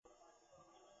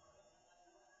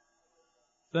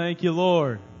Thank you,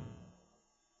 Lord.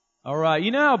 All right.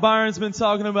 You know how Byron's been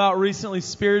talking about recently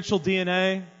spiritual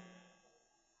DNA?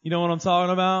 You know what I'm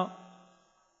talking about?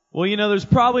 Well, you know, there's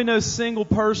probably no single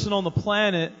person on the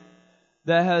planet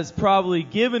that has probably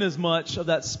given as much of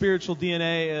that spiritual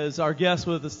DNA as our guest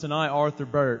with us tonight, Arthur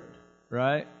Burt,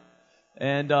 right?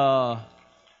 And not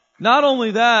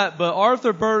only that, but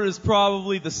Arthur Burt is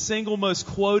probably the single most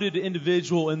quoted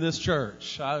individual in this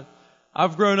church.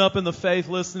 I've grown up in the faith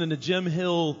listening to Jim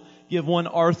Hill give one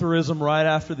Arthurism right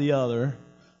after the other,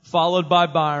 followed by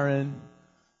Byron,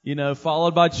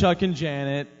 followed by Chuck and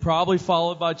Janet, probably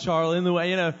followed by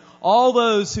Charlie, all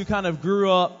those who kind of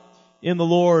grew up in the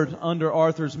Lord under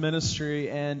Arthur's ministry.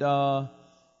 And,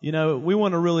 we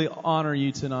want to really honor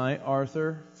you tonight,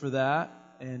 Arthur, for that,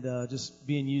 and just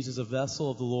being used as a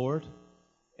vessel of the Lord,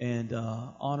 and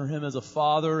honor him as a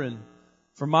father. And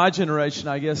for my generation,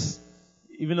 I guess,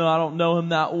 even though I don't know him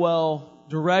that well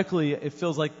directly, it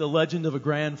feels like the legend of a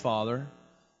grandfather,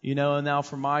 and now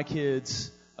for my kids,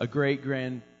 a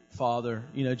great-grandfather,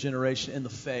 generation in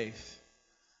the faith.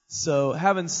 So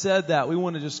having said that, we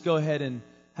want to just go ahead and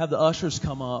have the ushers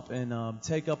come up and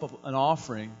take up an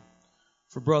offering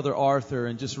for Brother Arthur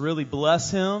and just really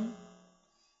bless him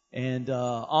and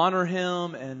honor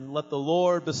him and let the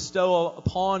Lord bestow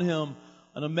upon him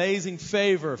an amazing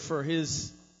favor for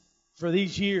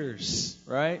these years,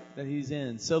 right, that he's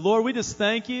in. So, Lord, we just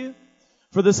thank you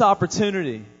for this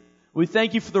opportunity. We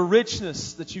thank you for the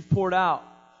richness that you've poured out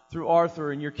through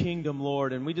Arthur and your kingdom,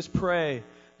 Lord. And we just pray,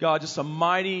 God, just a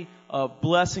mighty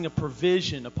blessing of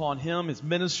provision upon him, his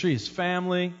ministry, his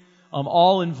family,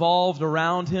 all involved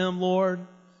around him, Lord.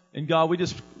 And God, we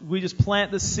just plant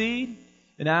the seed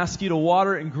and ask you to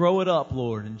water it and grow it up,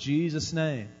 Lord, in Jesus'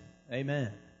 name.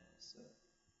 Amen.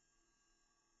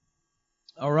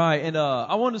 All right, and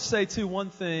I want to say, too,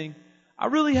 one thing. I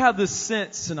really have this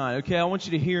sense tonight, okay? I want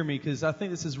you to hear me because I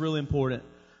think this is really important.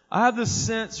 I have this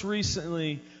sense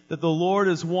recently that the Lord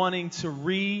is wanting us to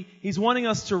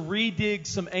redig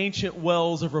some ancient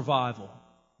wells of revival,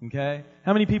 okay?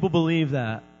 How many people believe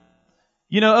that?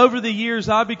 Over the years,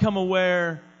 I've become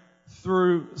aware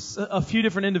through a few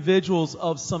different individuals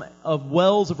of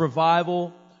wells of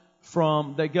revival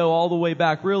that go all the way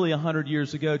back really 100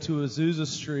 years ago to Azusa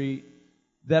Street,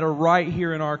 that are right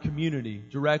here in our community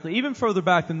directly. Even further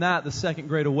back than that, the Second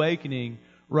Great Awakening,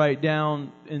 right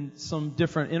down in some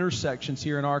different intersections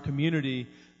here in our community.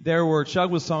 There were,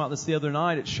 Chuck was talking about this the other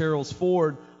night at Sherrills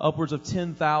Ford, upwards of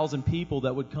 10,000 people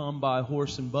that would come by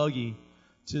horse and buggy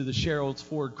to the Sherrills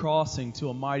Ford crossing to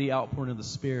a mighty outpouring of the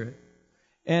Spirit.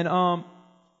 And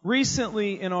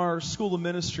recently in our School of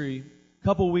Ministry, a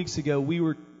couple of weeks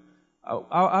ago,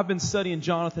 I've been studying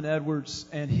Jonathan Edwards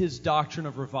and his doctrine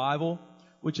of revival,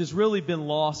 which has really been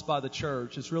lost by the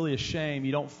church. It's really a shame.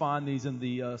 You don't find these in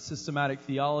the systematic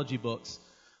theology books.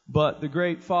 But the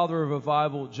great father of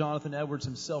revival, Jonathan Edwards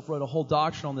himself, wrote a whole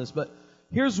doctrine on this. But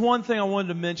here's one thing I wanted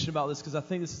to mention about this because I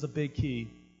think this is a big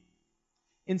key.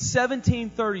 In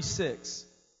 1736,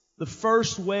 the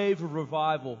first wave of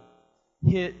revival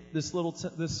hit this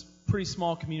pretty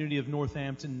small community of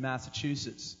Northampton,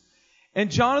 Massachusetts. And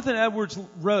Jonathan Edwards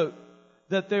wrote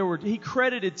that he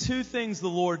credited two things the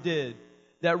Lord did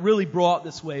that really brought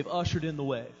this wave, ushered in the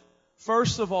wave.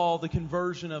 First of all, the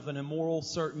conversion of an immoral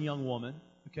certain young woman,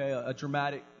 okay, a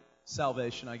dramatic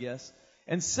salvation, I guess.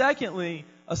 And secondly,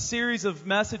 a series of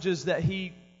messages that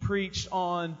he preached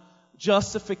on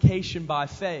justification by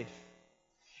faith.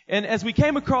 And as we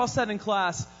came across that in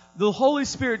class, the Holy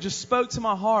Spirit just spoke to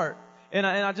my heart. And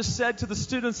I just said to the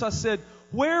students, I said,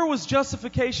 where was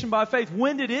justification by faith?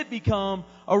 When did it become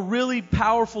a really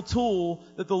powerful tool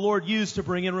that the Lord used to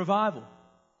bring in revival?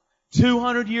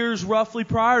 200 years roughly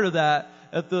prior to that,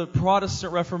 at the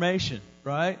Protestant Reformation,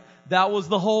 right? That was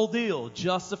the whole deal,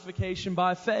 justification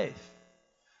by faith.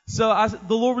 So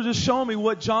the Lord was just showing me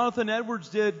what Jonathan Edwards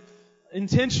did,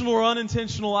 intentional or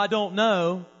unintentional, I don't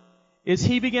know, is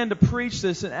he began to preach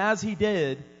this, and as he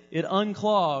did, it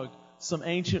unclogged some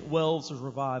ancient wells of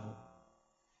revival.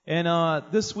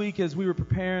 And this week, as we were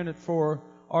preparing for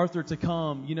Arthur to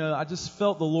come, I just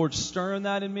felt the Lord stirring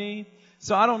that in me.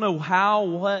 So I don't know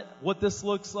what this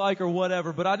looks like or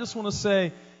whatever, but I just want to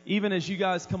say, even as you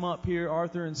guys come up here,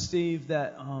 Arthur and Steve,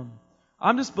 that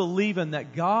I'm just believing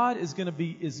that God is going to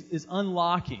is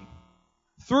unlocking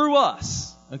through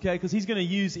us, okay? Because He's going to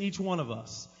use each one of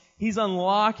us. He's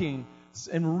unlocking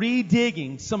and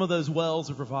redigging some of those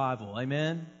wells of revival.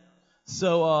 Amen?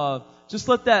 So just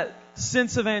let that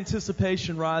sense of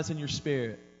anticipation rise in your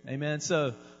spirit. Amen?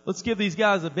 So let's give these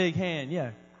guys a big hand. Yeah.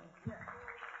 Could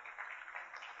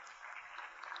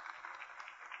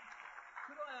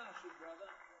I ask you, brother,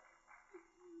 if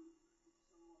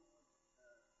you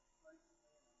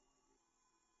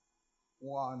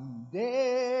One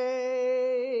day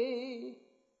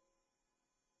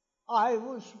I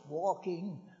was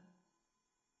walking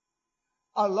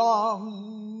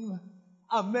along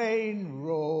a main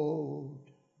road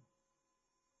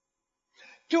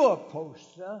to a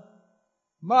poster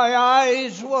my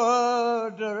eyes were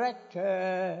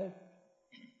directed.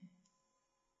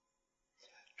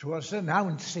 'Twas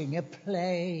announcing a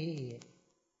play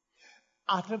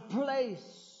at a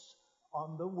place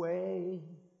on the way.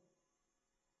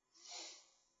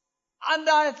 And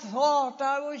I thought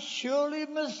I was surely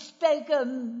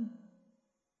mistaken.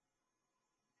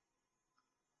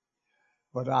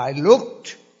 But I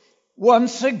looked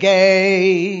once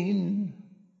again,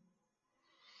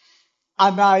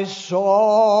 and I saw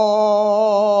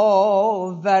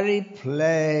very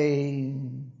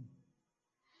plain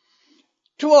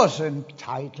 'twas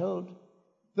entitled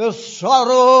The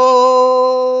Sorrows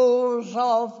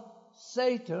of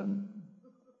Satan.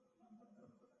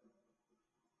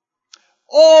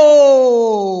 Oh,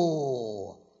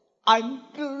 I'm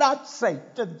glad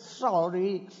Satan's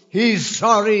sorry. He's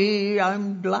sorry,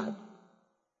 I'm glad.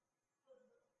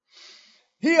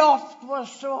 He oft was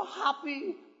so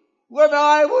happy when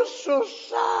I was so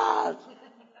sad.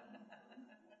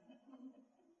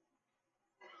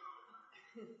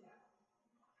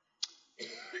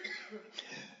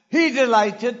 He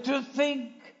delighted to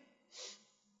think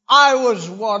I was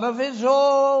one of his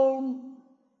own.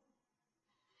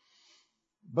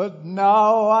 But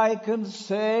now I can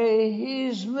say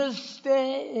he's mistaken.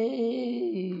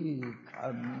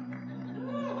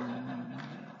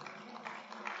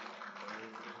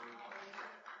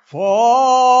 For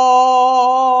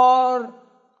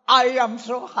I am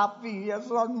so happy as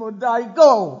on would I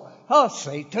go. Oh,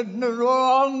 Satan no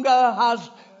longer has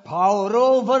power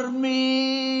over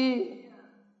me.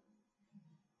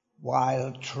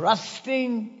 While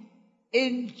trusting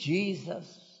in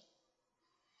Jesus,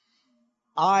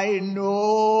 I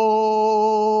know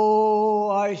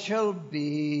I shall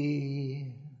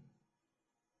be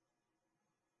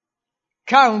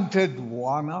counted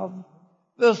one of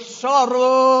the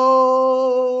sorrows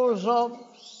of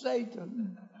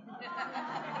Satan.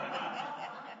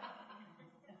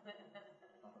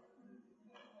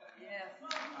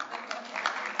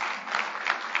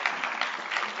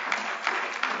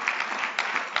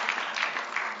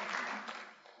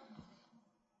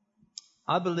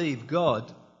 I believe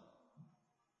God,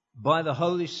 by the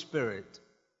Holy Spirit,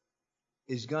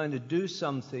 is going to do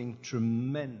something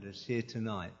tremendous here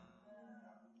tonight.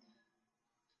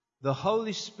 The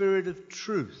Holy Spirit of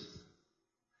truth.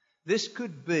 This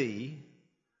could be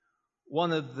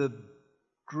one of the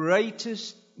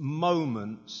greatest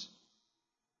moments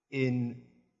in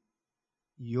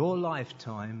your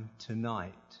lifetime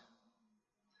tonight.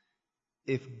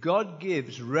 If God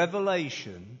gives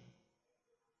revelation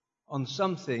on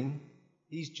something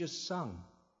he's just sung.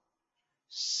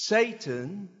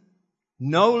 Satan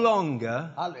no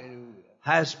longer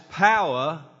has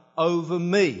power over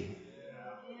me.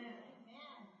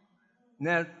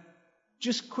 Now,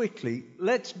 just quickly,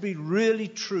 let's be really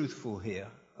truthful here,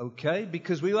 okay?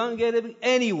 Because we won't get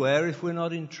anywhere if we're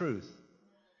not in truth.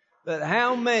 But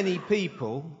how many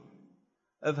people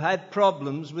have had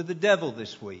problems with the devil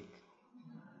this week?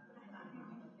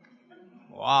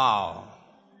 Wow.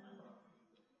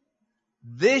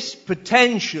 This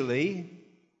potentially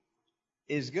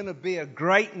is going to be a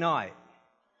great night.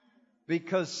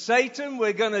 Because Satan,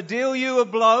 we're going to deal you a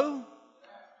blow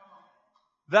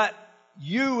that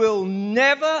you will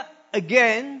never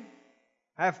again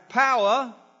have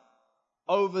power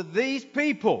over these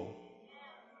people.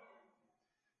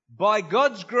 By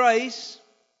God's grace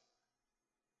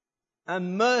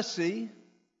and mercy,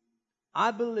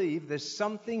 I believe there's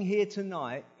something here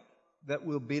tonight that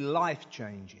will be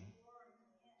life-changing.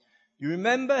 You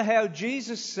remember how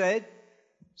Jesus said,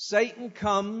 Satan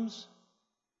comes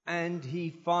and he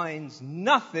finds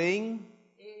nothing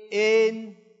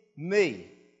in me.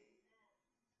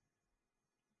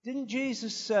 Didn't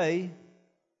Jesus say,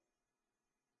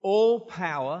 all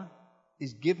power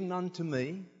is given unto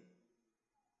me?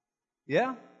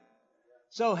 Yeah?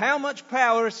 So how much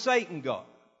power has Satan got?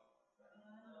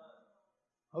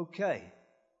 Okay.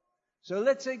 So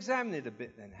let's examine it a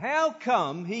bit then. How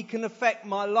come he can affect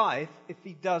my life if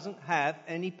he doesn't have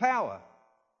any power?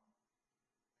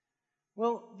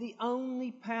 Well, the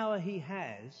only power he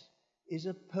has is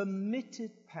a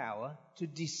permitted power to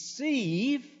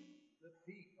deceive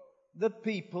the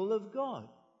people of God.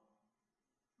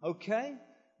 Okay?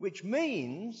 Which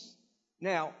means,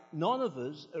 now, none of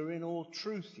us are in all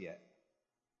truth yet.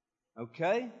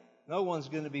 Okay? No one's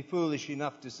going to be foolish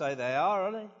enough to say they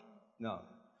are they? No.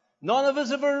 None of us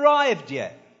have arrived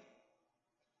yet.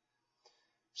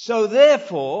 So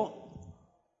therefore,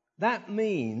 that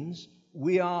means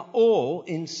we are all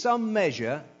in some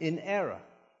measure in error.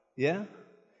 Yeah?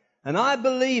 And I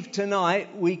believe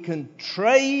tonight we can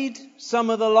trade some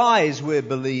of the lies we're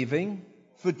believing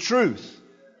for truth.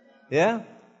 Yeah?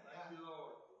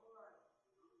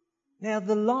 Now,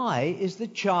 the lie is the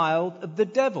child of the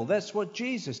devil. That's what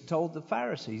Jesus told the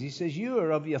Pharisees. He says, you are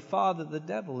of your father the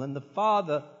devil and the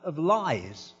father of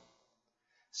lies.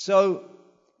 So,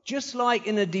 just like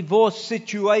in a divorce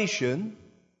situation,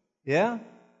 yeah,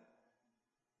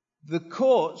 the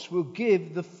courts will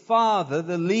give the father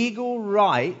the legal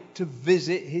right to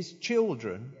visit his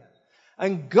children.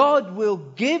 And God will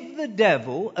give the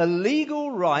devil a legal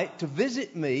right to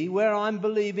visit me where I'm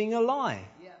believing a lie.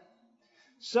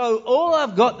 So all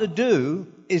I've got to do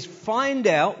is find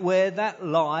out where that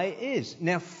lie is.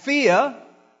 Now, fear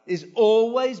is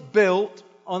always built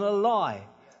on a lie.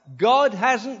 God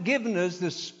hasn't given us the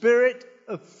spirit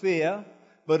of fear,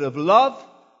 but of love,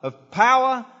 of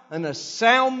power, and a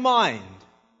sound mind.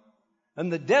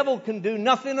 And the devil can do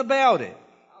nothing about it.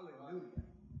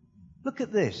 Look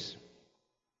at this.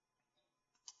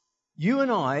 You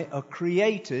and I are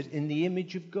created in the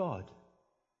image of God.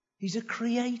 He's a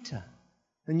creator.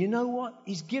 And you know what?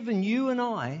 He's given you and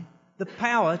I the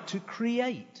power to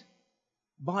create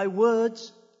by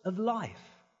words of life.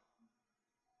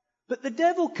 But the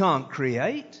devil can't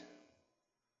create.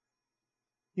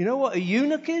 You know what a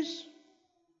eunuch is?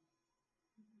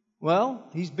 Well,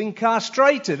 he's been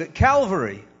castrated at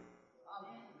Calvary.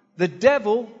 The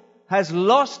devil has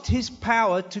lost his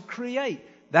power to create.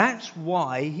 That's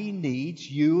why he needs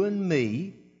you and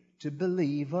me to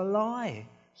believe a lie,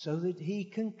 so that he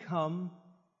can come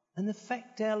and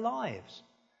affect our lives.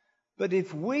 But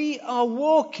if we are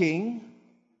walking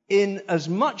in as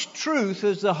much truth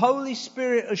as the Holy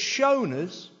Spirit has shown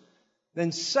us,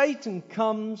 then Satan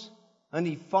comes and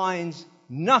he finds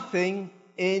nothing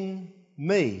in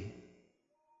me.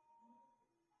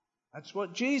 That's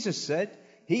what Jesus said.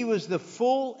 He was the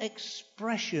full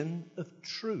expression of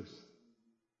truth.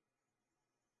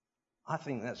 I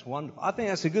think that's wonderful. I think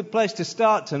that's a good place to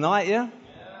start tonight, yeah?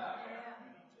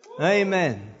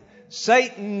 Amen.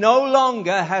 Satan no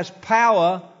longer has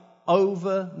power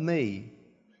over me.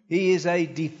 He is a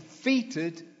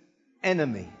defeated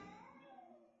enemy.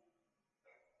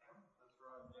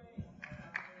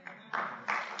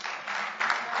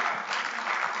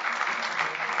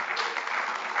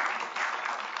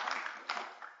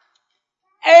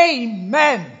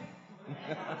 Amen.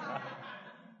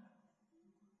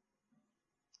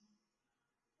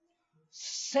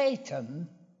 Satan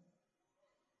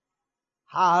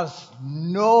has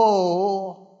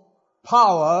no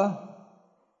power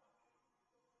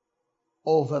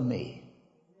over me.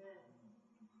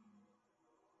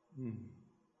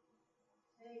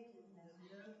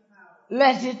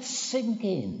 Let it sink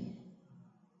in.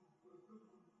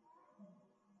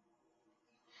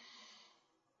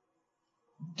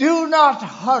 Do not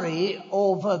hurry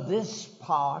over this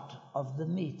part of the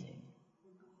meeting.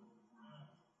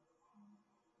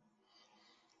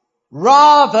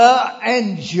 Rather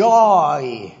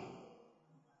enjoy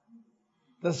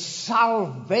the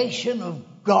salvation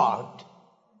of God,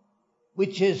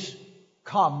 which is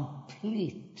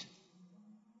complete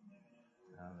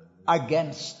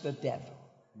against the devil.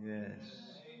 Yes.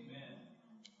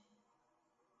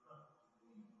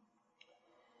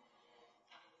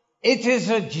 It is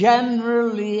a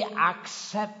generally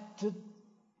accepted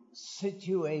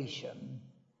situation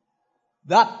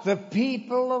that the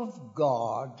people of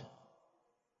God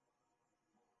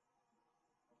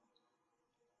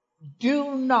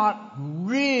do not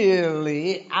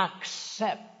really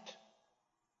accept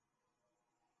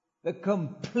the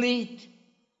complete,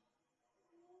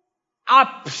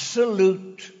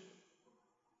 absolute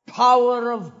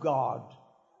power of God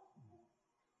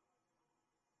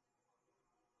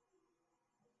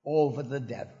over the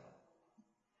devil.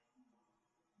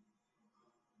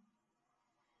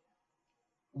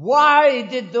 Why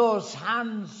did those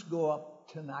hands go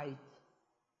up tonight?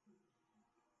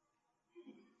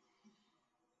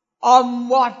 On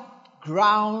what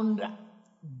ground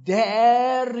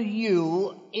dare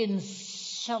you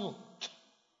insult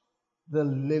the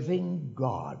living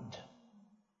God?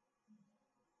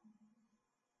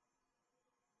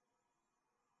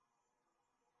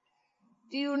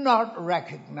 Do you not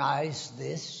recognize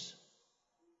this?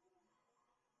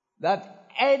 That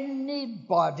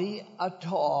anybody at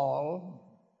all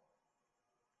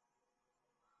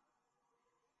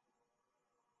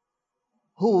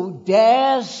who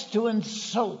dares to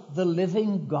insult the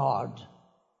living God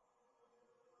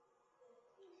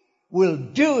will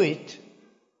do it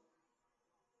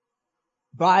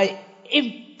by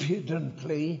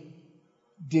impudently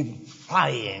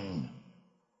defying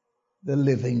the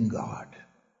living God.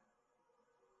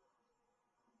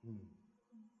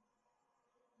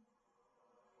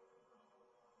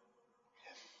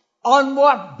 On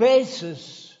what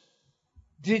basis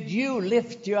did you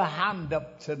lift your hand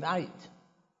up tonight?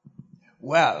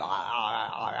 Well,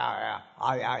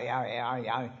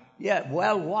 yeah,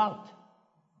 well, what?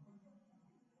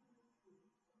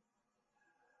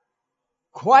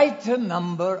 Quite a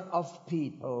number of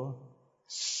people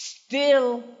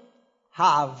still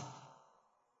have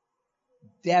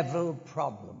devil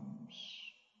problems.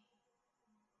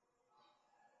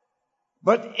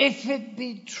 But if it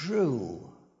be true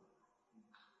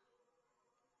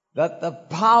that the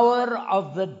power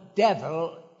of the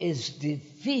devil is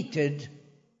defeated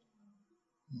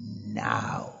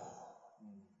now,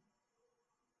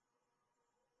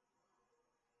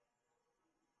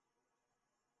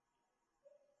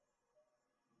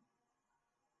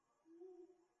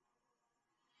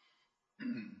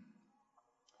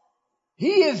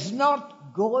 he is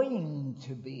not going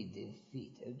to be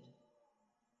defeated.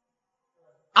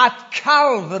 At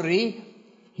Calvary,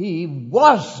 he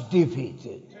was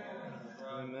defeated.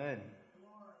 Amen.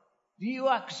 Do you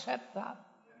accept that?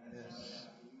 Yes.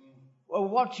 Well,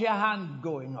 what's your hand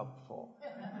going up for?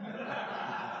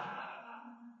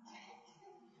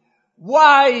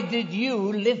 Why did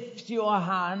you lift your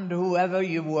hand, whoever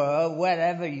you were,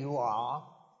 wherever you are,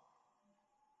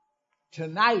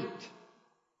 tonight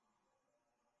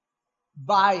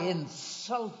by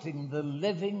insulting the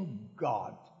living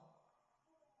God,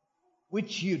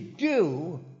 which you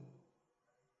do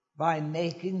by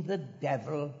making the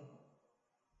devil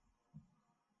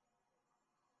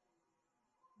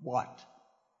what?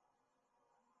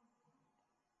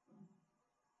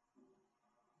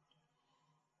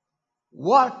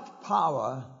 What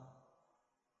power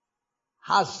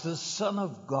has the Son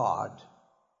of God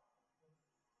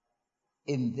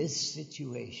in this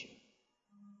situation?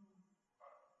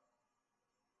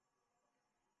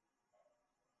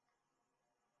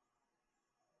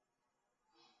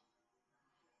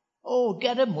 Oh,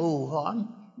 get a move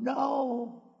on.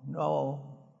 No.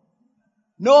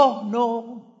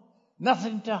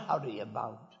 Nothing to hurry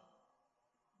about.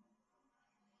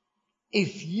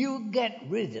 If you get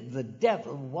rid of the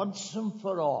devil once and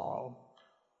for all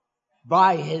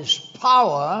by his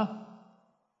power,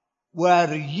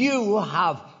 where you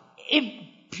have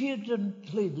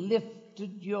impudently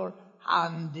lifted your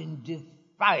hand in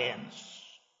defiance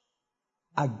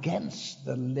against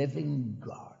the living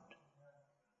God.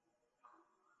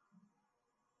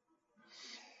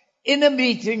 In a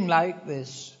meeting like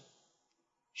this,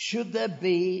 should there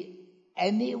be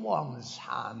anyone's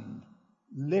hand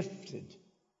lifted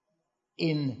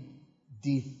in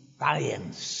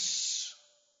defiance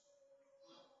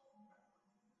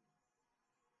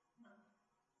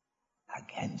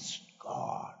against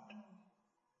God?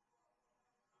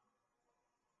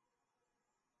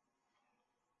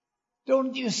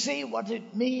 Don't you see what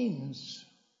it means?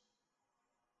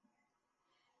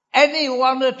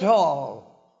 Anyone at all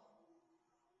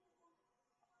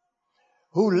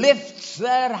who lifts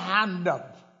their hand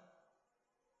up,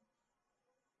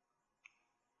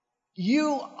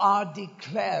 you are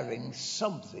declaring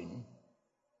something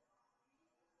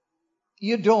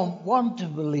you don't want to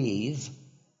believe,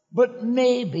 but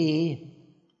maybe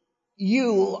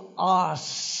you are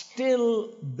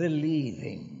still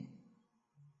believing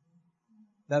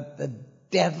that the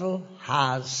devil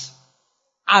has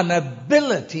an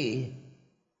ability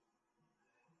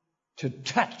to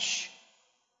touch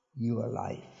your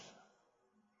life.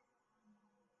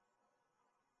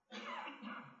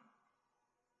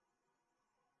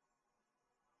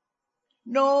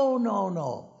 No.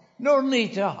 No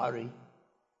need to hurry.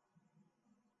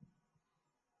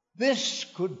 This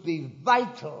could be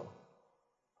vital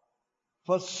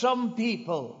for some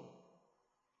people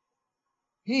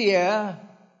here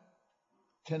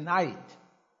tonight.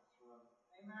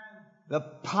 The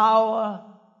power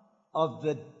of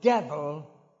the devil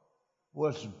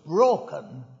was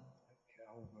broken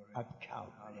at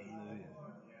Calvary.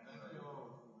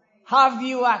 Have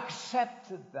you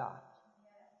accepted that?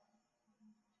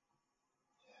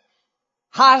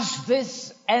 Has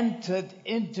this entered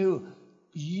into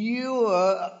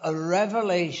your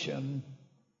revelation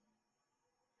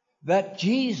that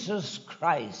Jesus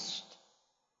Christ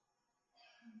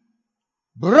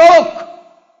broke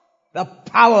the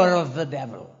power of the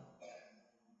devil?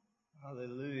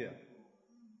 Hallelujah.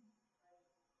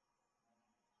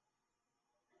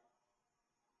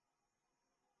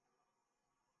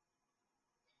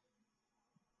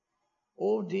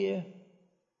 Oh dear,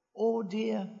 oh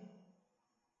dear,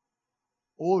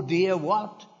 oh dear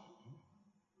what?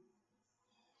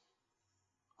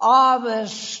 Are there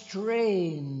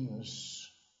strains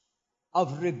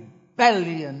of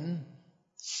rebellion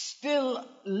still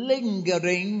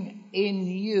lingering in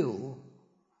you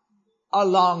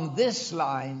along this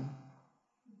line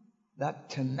that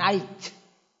tonight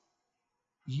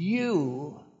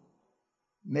you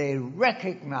may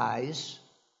recognize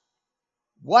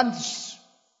once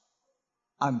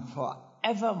and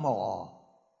forevermore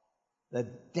the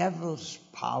devil's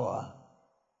power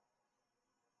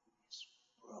is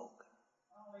broken?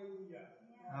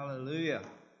 Hallelujah.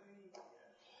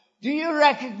 Do you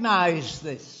recognize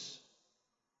this?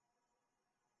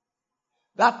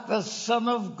 That the Son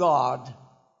of God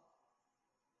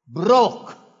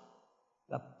broke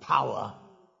the power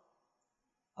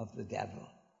of the devil.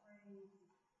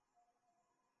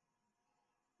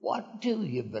 What do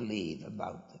you believe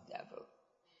about the devil?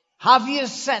 Have you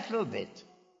settled it?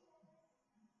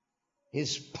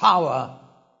 His power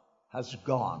has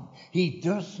gone. He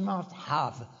does not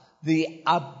have the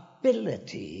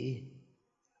ability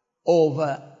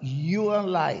over your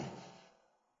life.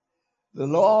 The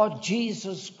Lord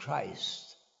Jesus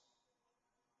Christ,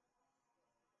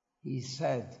 he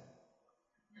said,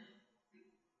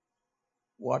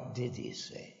 what did he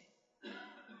say?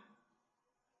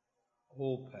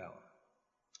 All power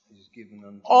is given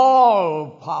unto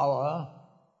all power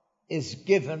is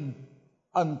given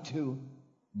unto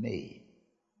me.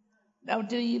 Now,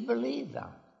 do you believe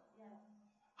that?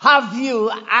 Have you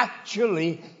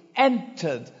actually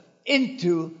entered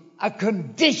into a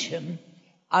condition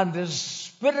and a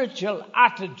spiritual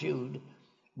attitude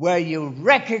where you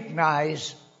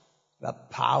recognize the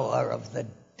power of the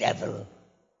devil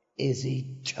is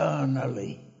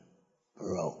eternally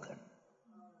broken?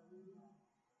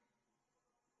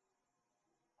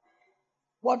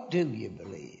 What do you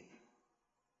believe?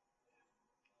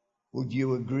 Would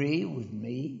you agree with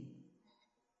me?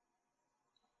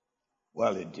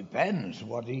 Well, it depends.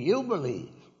 What do you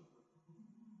believe?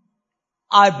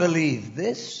 I believe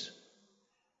this,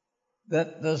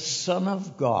 that the Son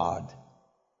of God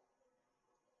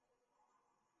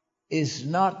is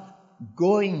not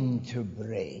going to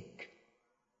break,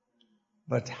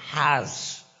 but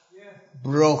has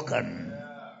broken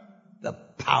the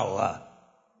power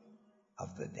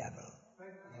of the devil.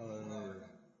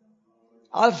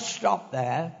 I'll stop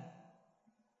there.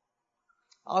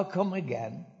 I'll come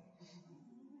again.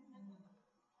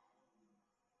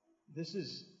 This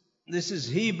is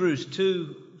Hebrews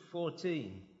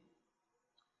 2:14.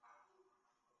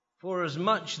 For as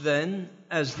much then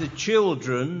as the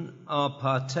children are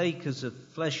partakers of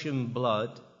flesh and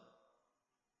blood,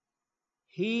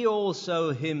 he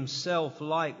also himself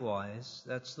likewise,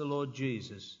 that's the Lord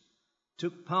Jesus,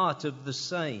 took part of the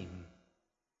same,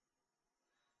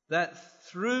 that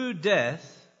through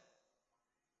death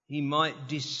he might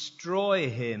destroy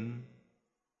him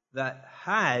that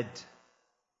had,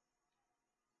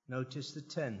 notice the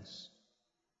tense,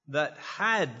 that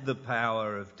had the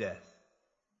power of death,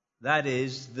 that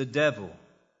is, the devil.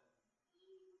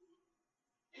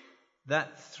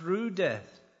 That through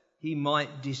death he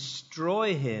might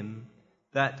destroy him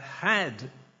that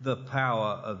had the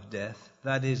power of death,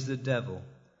 that is, the devil,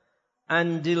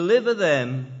 and deliver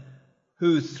them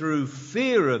who through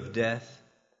fear of death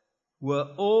were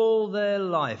all their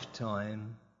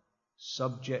lifetime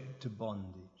subject to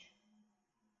bondage.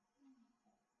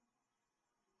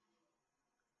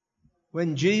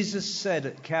 When Jesus said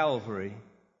at Calvary,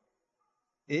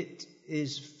 "It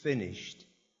is finished,"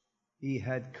 he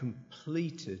had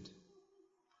completed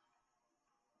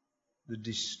the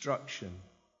destruction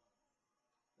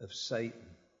of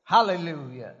Satan.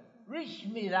 Hallelujah. Reach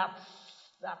me that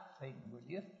thing, will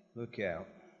you? Look out.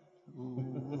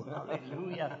 Ooh,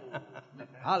 hallelujah.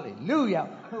 Hallelujah.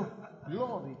 Oh,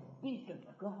 glory be to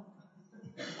God.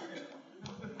 Oh,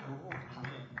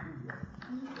 hallelujah.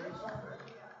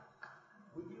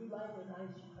 Would you like a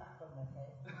nice crack on the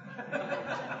head?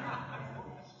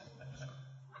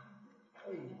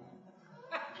 Hey.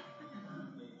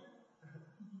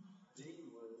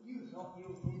 You thought you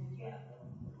would get them.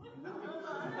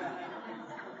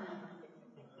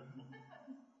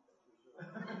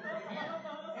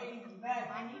 Amen.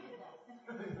 I needed that.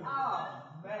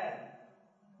 Amen.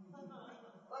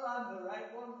 Well, I'm the right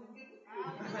one to give it to you.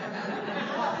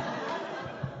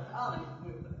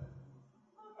 Hallelujah.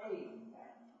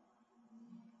 Amen.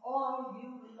 All you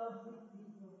lovely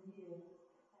people here,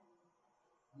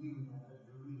 you never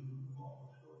dreamed what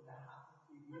was going to happen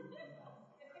to you tonight.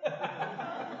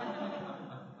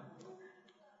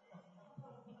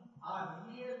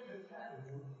 I'm here to tell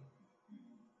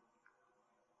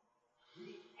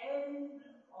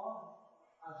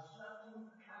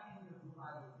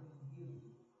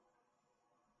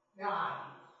dies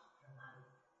tonight.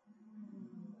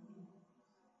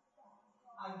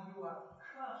 And you are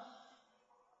cursed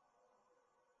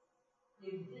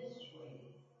in this way.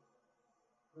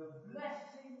 The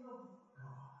blessing of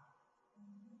God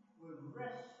will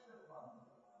rest upon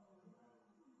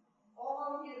you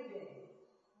all your days.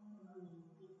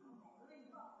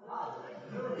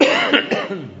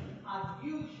 And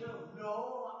you shall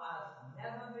know as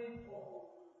never before.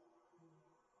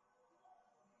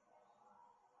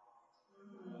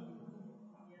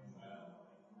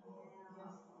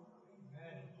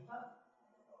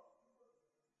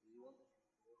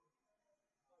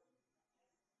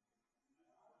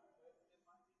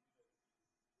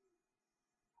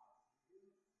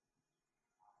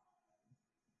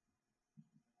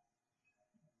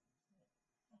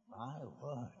 My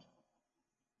word.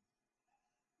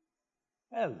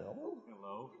 Hello.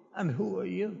 Hello, And who are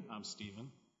you? I'm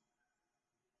Stephen.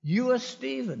 You are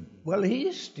Stephen. Well,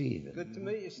 he's Stephen. Good to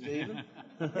meet you, Stephen.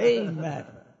 Amen.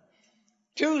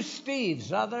 Two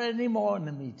Steves. Are there any more in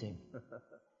the meeting?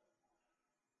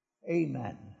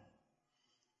 Amen.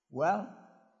 Well,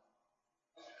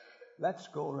 let's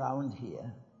go round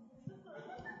here.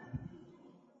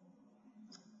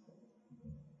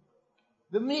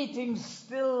 The meeting's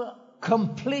still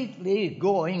completely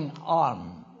going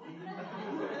on.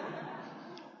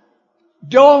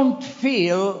 Don't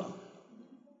feel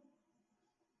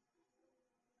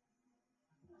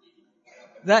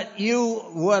that you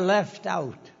were left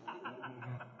out.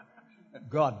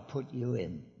 God put you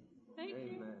in.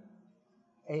 Amen.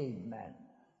 Amen.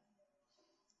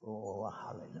 Oh,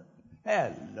 hallelujah.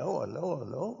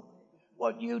 Hello.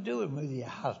 What are you doing with your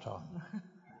hat on?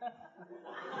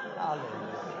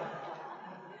 Hallelujah.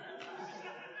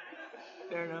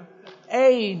 Fair enough.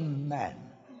 Amen.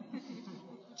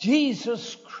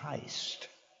 Jesus Christ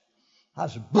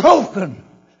has broken,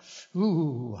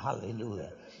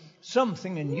 hallelujah,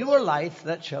 something in your life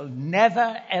that shall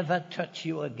never, ever touch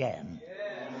you again.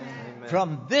 Amen.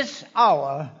 From this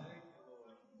hour,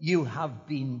 you have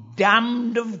been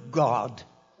damned of God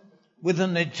with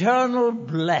an eternal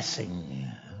blessing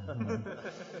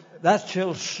that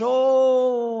shall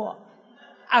so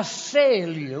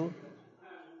assail you,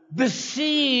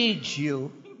 besiege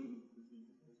you,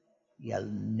 you'll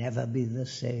never be the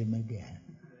same again.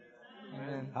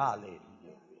 Amen. Hallelujah.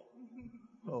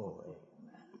 Oh,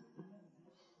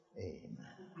 amen.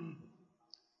 Amen.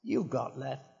 You got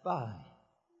left by.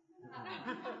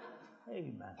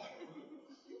 Amen.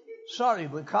 Sorry,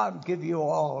 we can't give you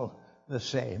all the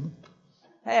same.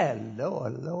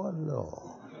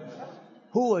 Hello.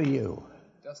 Who are you?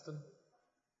 Dustin?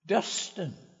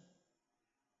 Dustin.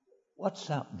 What's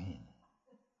that mean?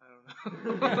 I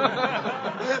don't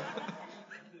know.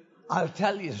 I'll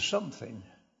tell you something.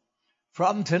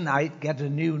 From tonight, get a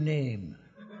new name.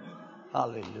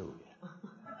 Hallelujah.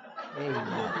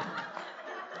 Amen.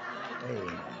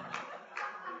 Amen.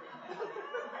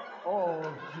 Oh,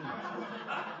 Jesus.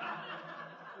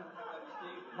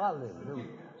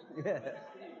 Hallelujah. Yeah.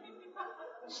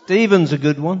 Stephen's a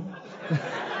good one.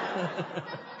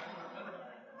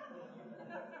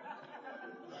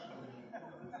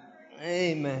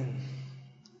 Amen.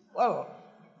 Well,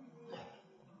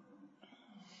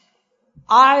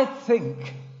 I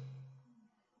think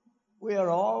we are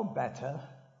all better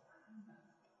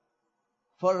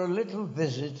for a little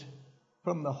visit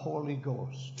from the Holy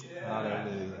Ghost.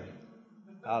 Hallelujah.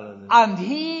 Hallelujah. And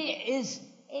He is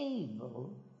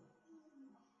able,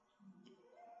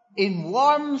 in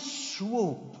one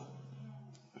swoop,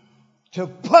 to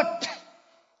put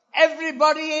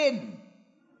everybody in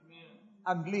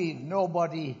and leave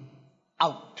nobody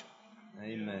out.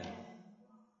 Amen.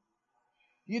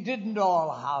 You didn't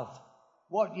all have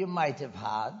what you might have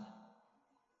had.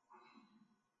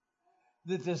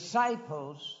 The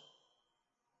disciples,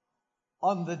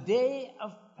 on the day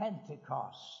of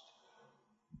Pentecost,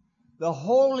 the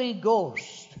Holy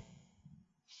Ghost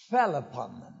fell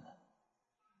upon them.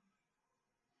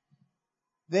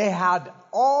 They had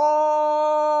all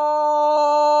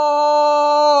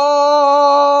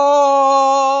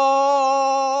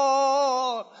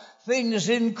things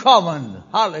in common,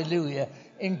 hallelujah,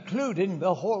 including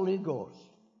the Holy Ghost.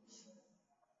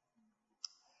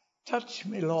 Touch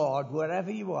me, Lord,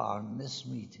 wherever you are in this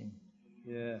meeting.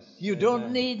 Yes. You Amen.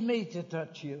 don't need me to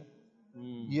touch you.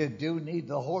 You do need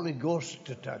the Holy Ghost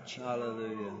to touch you.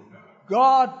 Hallelujah.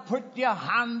 God, put your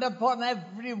hand upon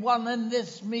everyone in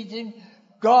this meeting.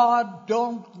 God,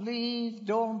 don't leave,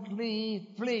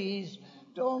 please.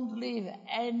 Don't leave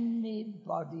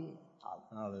anybody out.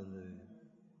 Hallelujah.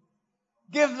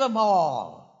 Give them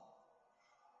all,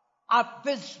 at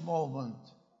this moment,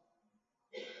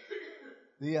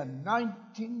 the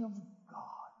anointing of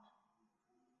God.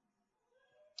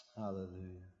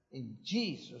 Hallelujah. In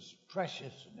Jesus'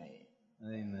 precious name.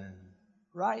 Amen.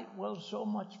 Right, well, so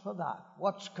much for that.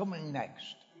 What's coming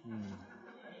next?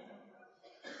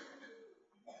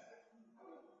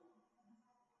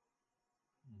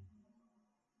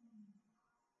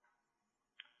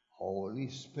 Holy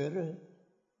Spirit,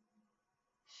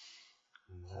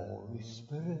 Holy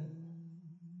Spirit,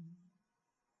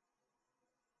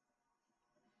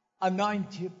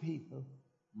 anoint your people.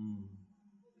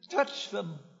 Touch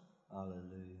them.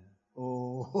 Hallelujah.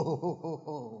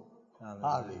 Oh, Hallelujah.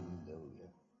 hallelujah.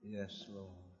 Yes, Lord.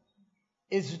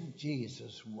 Isn't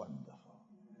Jesus wonderful?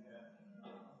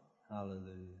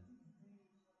 Hallelujah.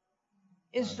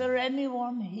 Is there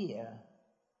anyone here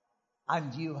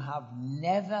and you have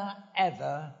never,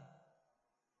 ever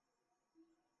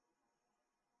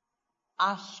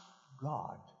asked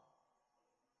God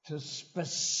to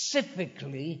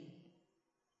specifically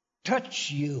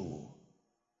touch you?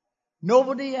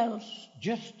 Nobody else,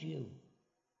 just you.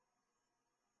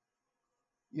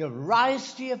 You'll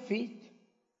rise to your feet,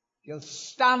 you'll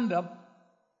stand up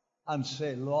and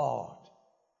say, Lord,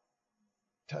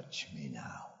 touch me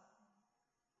now.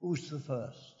 Who's the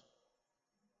first?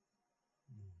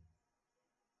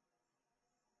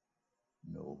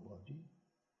 Nobody.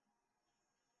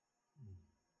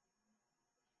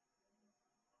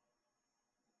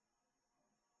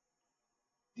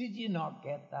 Did you not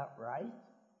get that right?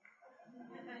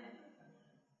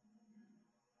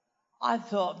 I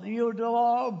thought you'd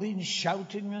all been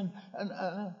shouting and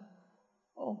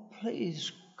oh,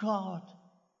 please, God,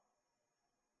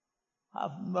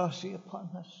 have mercy upon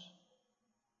us.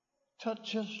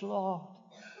 Touch us, Lord.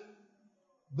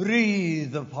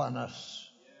 Breathe upon us.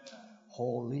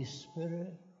 Holy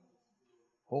Spirit,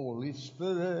 Holy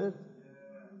Spirit.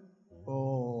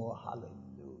 Oh,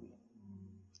 hallelujah.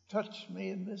 Touch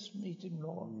me in this meeting,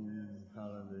 Lord.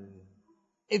 Hallelujah.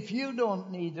 If you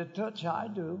don't need a touch, I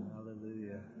do.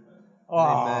 Hallelujah. Oh,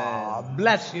 Amen.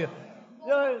 bless you.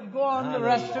 Go on, Hallelujah. the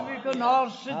rest of you can all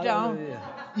sit Hallelujah. down.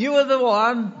 You are the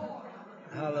one.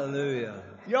 Hallelujah.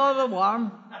 You're the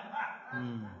one.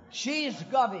 She's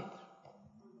got it.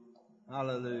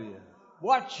 Hallelujah.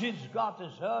 What she's got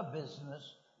is her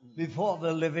business before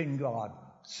the living God.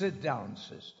 Sit down,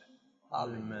 sister.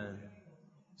 Hallelujah. Amen.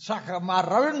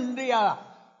 Sakamarundia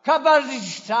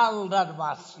kabaristal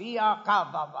darmasia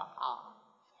kababaha.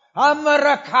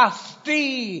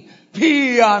 Amarakasti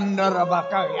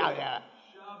piandarabakaya.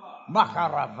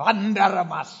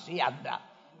 Makaravandaramasiyanda.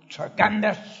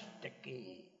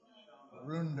 Tragandastiki.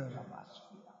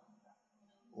 Rundaramasiya.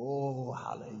 Oh,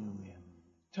 hallelujah.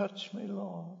 Touch me,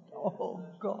 Lord. Oh,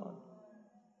 God.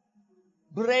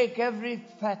 Break every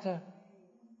fetter.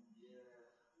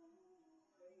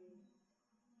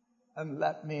 And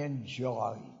let me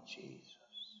enjoy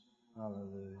Jesus.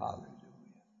 Hallelujah. Hallelujah.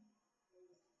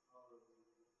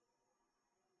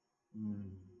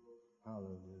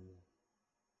 Hallelujah.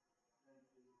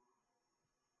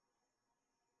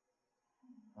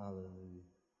 Hallelujah.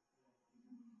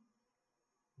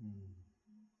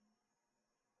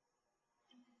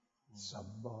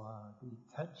 Somebody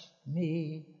touched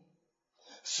me.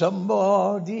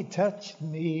 Somebody touched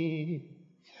me.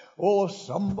 Oh,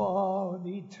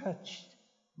 somebody touched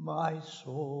my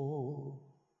soul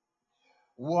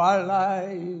while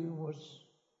I was,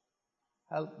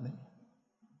 help me.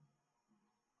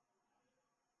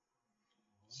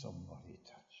 Somebody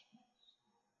touched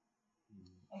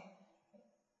me.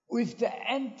 We've to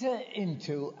enter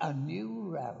into a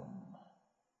new realm,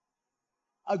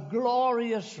 a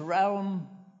glorious realm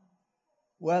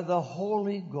where the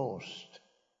Holy Ghost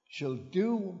shall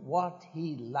do what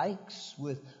he likes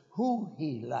with who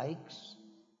he likes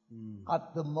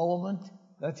at the moment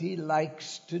that he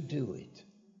likes to do it.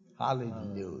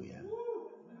 Hallelujah.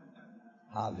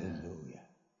 Hallelujah.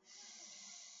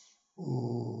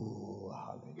 Ooh,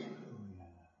 hallelujah.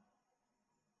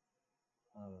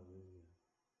 Hallelujah.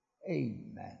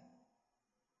 Amen.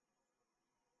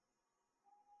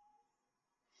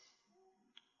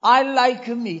 I like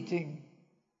a meeting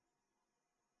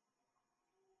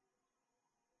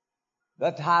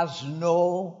that has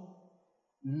no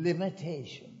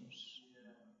limitations.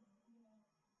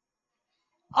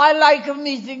 I like a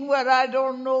meeting where I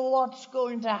don't know what's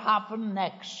going to happen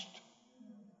next.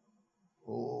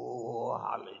 Oh,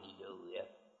 hallelujah.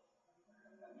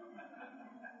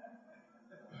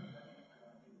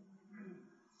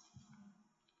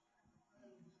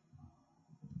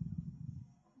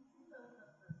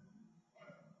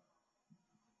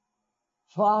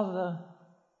 Father,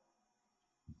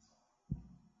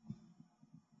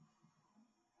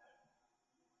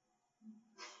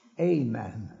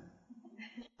 Amen.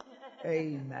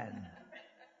 Amen.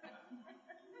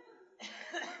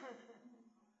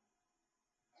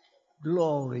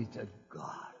 Glory to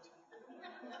God.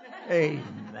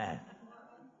 Amen.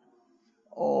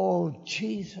 Oh,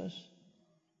 Jesus,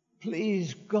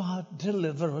 please, God,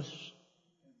 deliver us.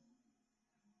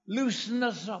 Loosen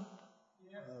us up.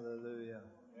 Hallelujah.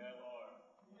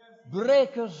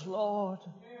 Break us, Lord.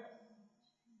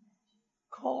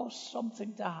 Cause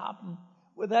something to happen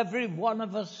with every one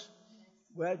of us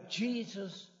where,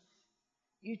 Jesus,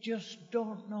 you just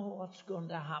don't know what's going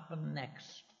to happen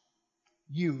next.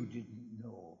 You didn't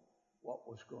know what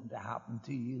was going to happen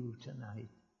to you tonight.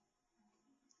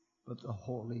 But the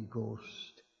Holy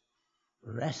Ghost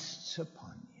rests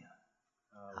upon you.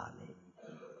 Hallelujah.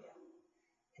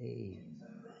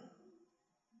 Amen.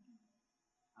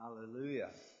 Hallelujah.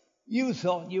 You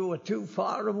thought you were too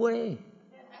far away.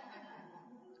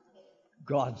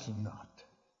 God's not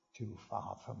too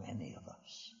far from any of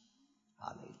us.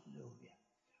 Hallelujah.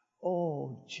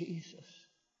 Oh, Jesus,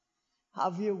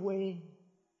 have your way.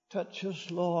 Touch us,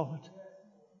 Lord.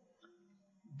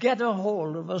 Get a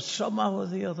hold of us somehow or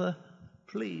the other,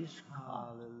 please,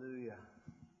 God. Hallelujah.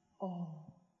 Oh,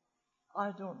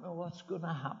 I don't know what's going to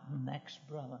happen next,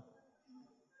 brother.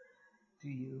 To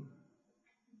you.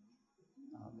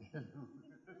 Hallelujah.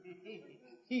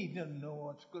 He doesn't know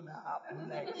what's going to happen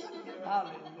next.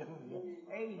 Hallelujah.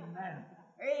 Amen.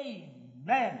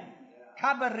 Amen.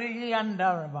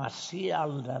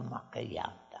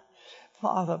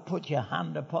 Father, put your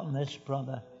hand upon this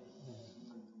brother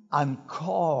and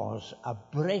cause a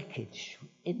breakage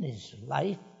in his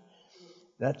life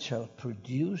that shall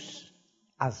produce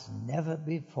as never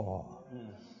before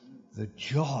the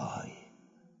joy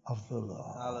of the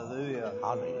Lord. Hallelujah.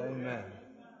 Hallelujah. Amen.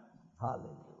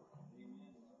 Hallelujah.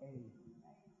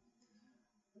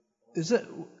 Is it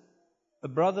a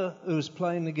brother who's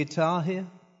playing the guitar here?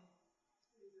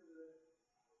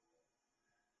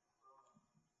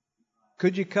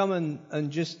 Could you come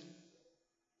and just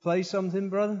play something,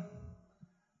 brother?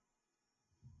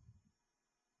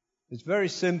 It's very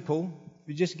simple. If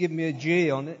you just give me a G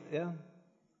on it, yeah?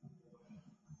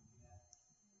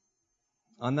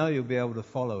 I know you'll be able to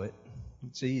follow it.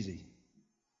 It's easy.